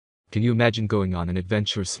Can you imagine going on an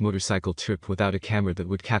adventurous motorcycle trip without a camera that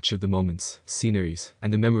would capture the moments, sceneries,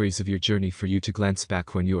 and the memories of your journey for you to glance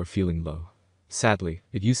back when you are feeling low? Sadly,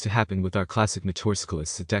 it used to happen with our classic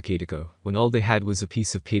motorcyclists a decade ago, when all they had was a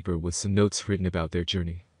piece of paper with some notes written about their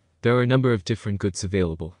journey. There are a number of different goods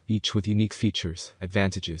available, each with unique features,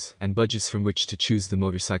 advantages, and budgets from which to choose the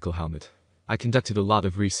motorcycle helmet. I conducted a lot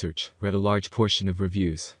of research, read a large portion of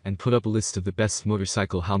reviews, and put up a list of the best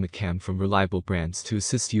motorcycle helmet cam from reliable brands to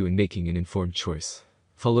assist you in making an informed choice.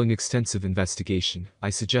 Following extensive investigation, I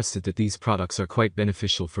suggested that these products are quite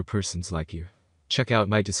beneficial for persons like you. Check out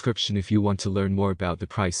my description if you want to learn more about the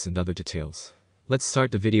price and other details. Let's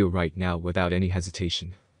start the video right now without any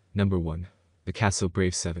hesitation. Number 1. The Casio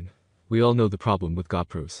Brave 7. We all know the problem with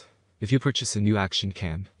GoPros. If you purchase a new action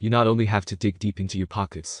cam, you not only have to dig deep into your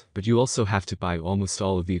pockets, but you also have to buy almost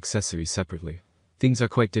all of the accessories separately. Things are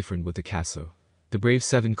quite different with the Casio. The Brave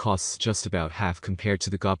 7 costs just about half compared to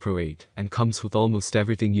the GoPro 8, and comes with almost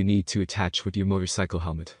everything you need to attach with your motorcycle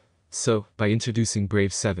helmet. So, by introducing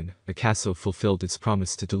Brave 7, the Casio fulfilled its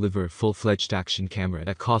promise to deliver a full-fledged action camera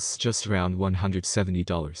that costs just around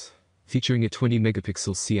 $170. Featuring a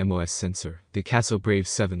 20-megapixel CMOS sensor, the Casio Brave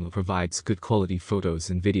 7 provides good quality photos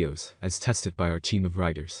and videos, as tested by our team of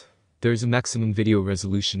writers. There is a maximum video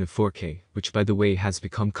resolution of 4K, which by the way has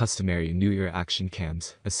become customary in new-era action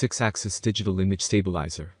cams, a 6-axis digital image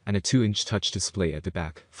stabilizer, and a 2-inch touch display at the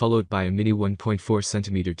back, followed by a mini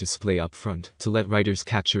 1.4cm display up front, to let writers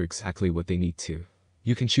capture exactly what they need to.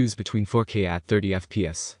 You can choose between 4K at 30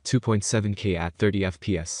 fps, 2.7K at 30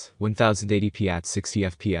 fps, 1080p at 60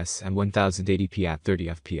 fps and 1080p at 30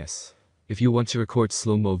 fps. If you want to record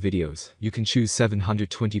slow-mo videos, you can choose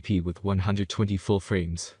 720p with 120 full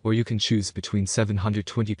frames, or you can choose between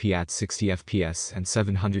 720p at 60 fps and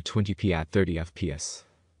 720p at 30 fps.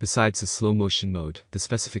 Besides the slow-motion mode, the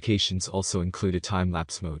specifications also include a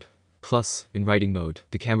time-lapse mode. Plus, in writing mode,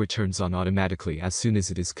 the camera turns on automatically as soon as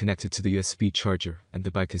it is connected to the USB charger and the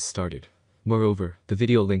bike is started. Moreover, the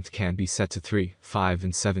video length can be set to 3, 5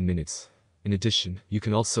 and 7 minutes. In addition, you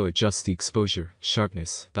can also adjust the exposure,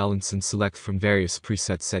 sharpness, balance and select from various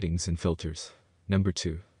preset settings and filters. Number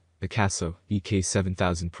 2. The Casio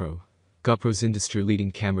EK7000 Pro. GoPro's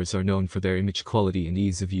industry-leading cameras are known for their image quality and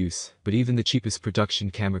ease of use, but even the cheapest production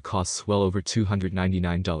camera costs well over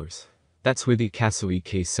 $299. That's where the Casio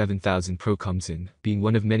EK7000 Pro comes in, being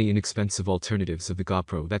one of many inexpensive alternatives of the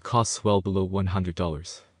GoPro that costs well below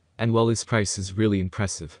 $100. And while its price is really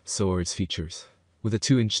impressive, so are its features. With a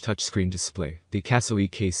 2-inch touchscreen display, the Casio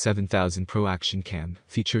EK7000 Pro Action Cam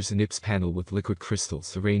features an IPS panel with liquid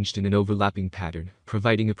crystals arranged in an overlapping pattern,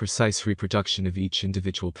 providing a precise reproduction of each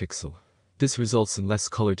individual pixel. This results in less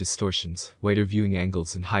color distortions, wider viewing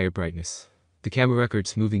angles and higher brightness. The camera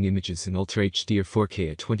records moving images in Ultra HD or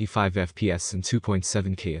 4K at 25 fps and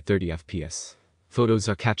 2.7K at 30 fps. Photos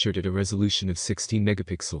are captured at a resolution of 16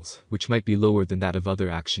 megapixels, which might be lower than that of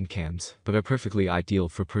other action cams, but are perfectly ideal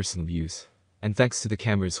for personal use. And thanks to the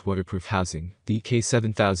camera's waterproof housing, the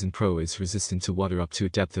EK7000 Pro is resistant to water up to a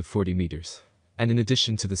depth of 40 meters. And in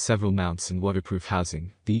addition to the several mounts and waterproof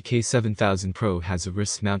housing, the EK7000 Pro has a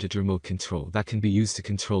wrist-mounted remote control that can be used to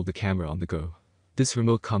control the camera on the go. This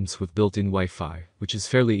remote comes with built-in Wi-Fi, which is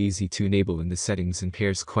fairly easy to enable in the settings and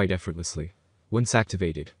pairs quite effortlessly. Once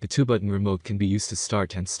activated, the 2-button remote can be used to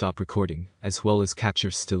start and stop recording, as well as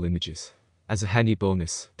capture still images. As a handy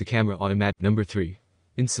bonus, the camera Number 3.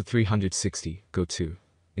 Insta360 Go 2.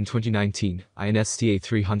 In 2019,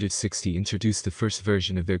 Insta360 introduced the first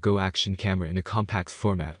version of their Go action camera in a compact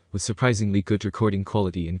format, with surprisingly good recording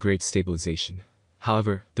quality and great stabilization.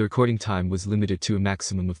 However, the recording time was limited to a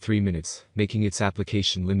maximum of 3 minutes, making its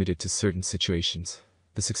application limited to certain situations.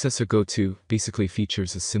 The successor Go 2 basically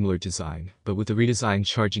features a similar design, but with a redesigned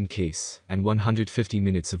charging case and 150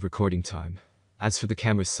 minutes of recording time. As for the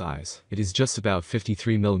camera's size, it is just about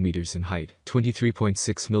 53mm in height,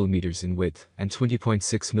 23.6mm in width, and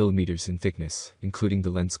 20.6mm in thickness, including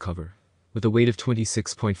the lens cover. With a weight of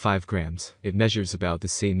 26.5 grams, it measures about the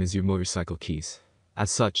same as your motorcycle keys. As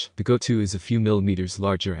such, the Go 2 is a few millimeters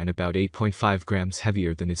larger and about 8.5 grams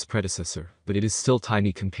heavier than its predecessor, but it is still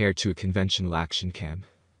tiny compared to a conventional action cam.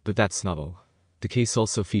 But that's not all. The case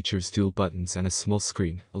also features dual buttons and a small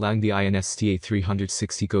screen, allowing the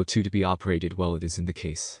Insta360 Go 2 to be operated while it is in the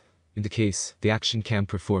case. In the case, the action cam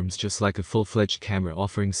performs just like a full-fledged camera,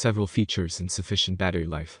 offering several features and sufficient battery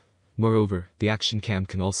life. Moreover, the action cam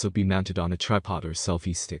can also be mounted on a tripod or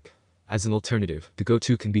selfie stick. As an alternative, the Go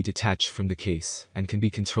 2 can be detached from the case and can be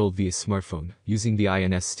controlled via smartphone using the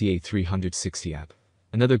Insta360 app.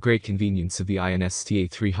 Another great convenience of the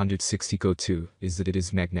Insta360 Go 2 is that it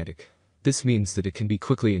is magnetic. This means that it can be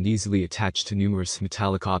quickly and easily attached to numerous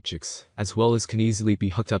metallic objects, as well as can easily be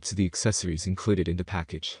hooked up to the accessories included in the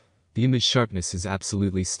package. The image sharpness is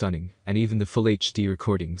absolutely stunning, and even the Full HD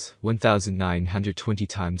recordings, 1920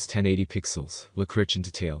 x 1080 pixels, look rich in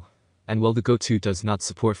detail. And while the Go 2 does not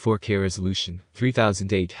support 4K resolution,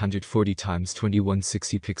 3840 x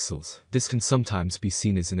 2160 pixels, this can sometimes be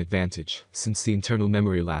seen as an advantage, since the internal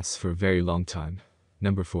memory lasts for a very long time.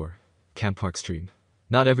 Number 4. Campark Stream.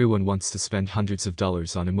 Not everyone wants to spend hundreds of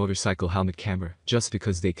dollars on a motorcycle helmet camera, just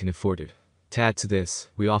because they can afford it. To add to this,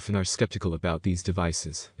 we often are skeptical about these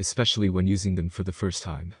devices, especially when using them for the first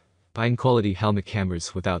time. Buying quality helmet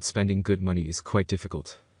cameras without spending good money is quite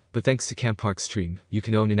difficult. But thanks to Campark Stream, you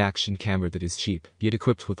can own an action camera that is cheap, yet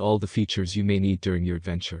equipped with all the features you may need during your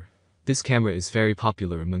adventure. This camera is very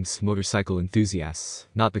popular amongst motorcycle enthusiasts,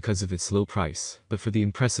 not because of its low price, but for the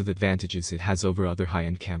impressive advantages it has over other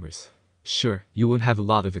high-end cameras. Sure, you won't have a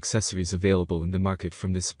lot of accessories available in the market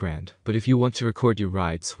from this brand, but if you want to record your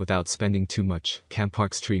rides without spending too much,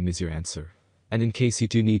 Campark Stream is your answer. And in case you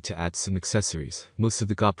do need to add some accessories, most of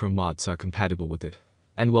the GoPro mods are compatible with it.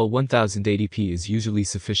 And while 1080p is usually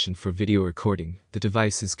sufficient for video recording, the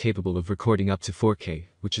device is capable of recording up to 4K,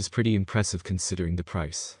 which is pretty impressive considering the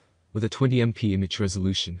price. With a 20MP image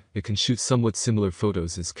resolution, it can shoot somewhat similar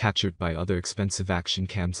photos as captured by other expensive action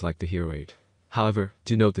cams like the Hero 8. However,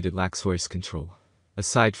 do note that it lacks voice control.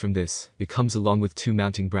 Aside from this, it comes along with 2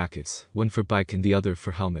 mounting brackets, one for bike and the other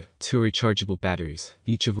for helmet, 2 rechargeable batteries,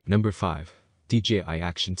 each of. Number 5. DJI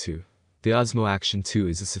Action 2. The Osmo Action 2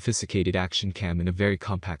 is a sophisticated action cam in a very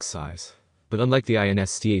compact size. But unlike the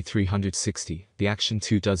Insta360, the Action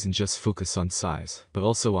 2 doesn't just focus on size, but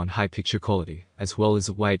also on high picture quality, as well as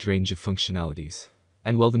a wide range of functionalities.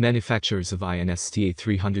 And while the manufacturers of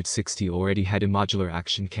Insta360 already had a modular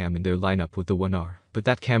action cam in their lineup with the 1R, but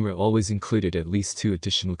that camera always included at least 2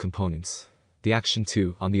 additional components. The Action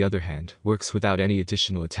 2, on the other hand, works without any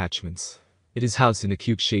additional attachments. It is housed in a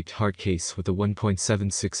cube-shaped hard case with a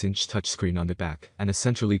 1.76-inch touchscreen on the back, and a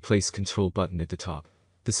centrally placed control button at the top.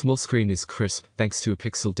 The small screen is crisp thanks to a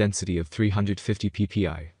pixel density of 350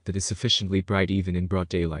 ppi that is sufficiently bright even in broad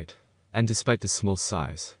daylight. And despite the small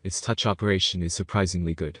size, its touch operation is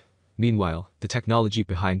surprisingly good. Meanwhile, the technology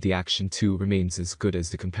behind the Action 2 remains as good as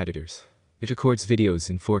the competitors. It records videos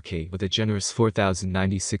in 4K with a generous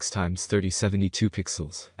 4096 x 3072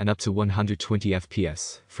 pixels and up to 120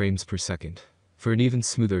 FPS, frames per second. For an even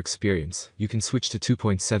smoother experience, you can switch to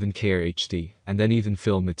 2.7K HD and then even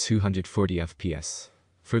film at 240 FPS.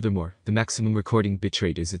 Furthermore, the maximum recording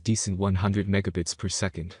bitrate is a decent 100 megabits per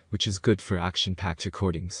second, which is good for action-packed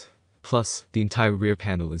recordings. Plus, the entire rear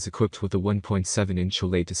panel is equipped with a 1.7-inch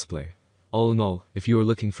OLED display. All in all, if you are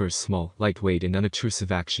looking for a small, lightweight and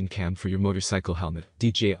unobtrusive action cam for your motorcycle helmet,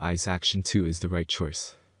 DJI's Action 2 is the right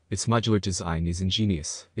choice. Its modular design is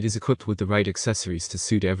ingenious. It is equipped with the right accessories to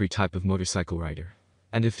suit every type of motorcycle rider.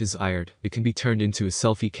 And if desired, it can be turned into a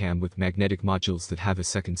selfie cam with magnetic modules that have a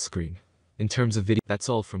second screen. In terms of video, that's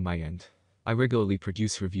all from my end. I regularly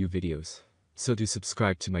produce review videos, so do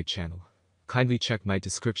subscribe to my channel. Kindly check my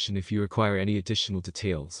description if you require any additional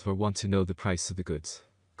details or want to know the price of the goods.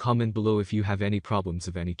 Comment below if you have any problems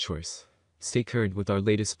of any choice. Stay current with our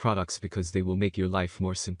latest products because they will make your life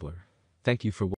more simpler. Thank you for watching.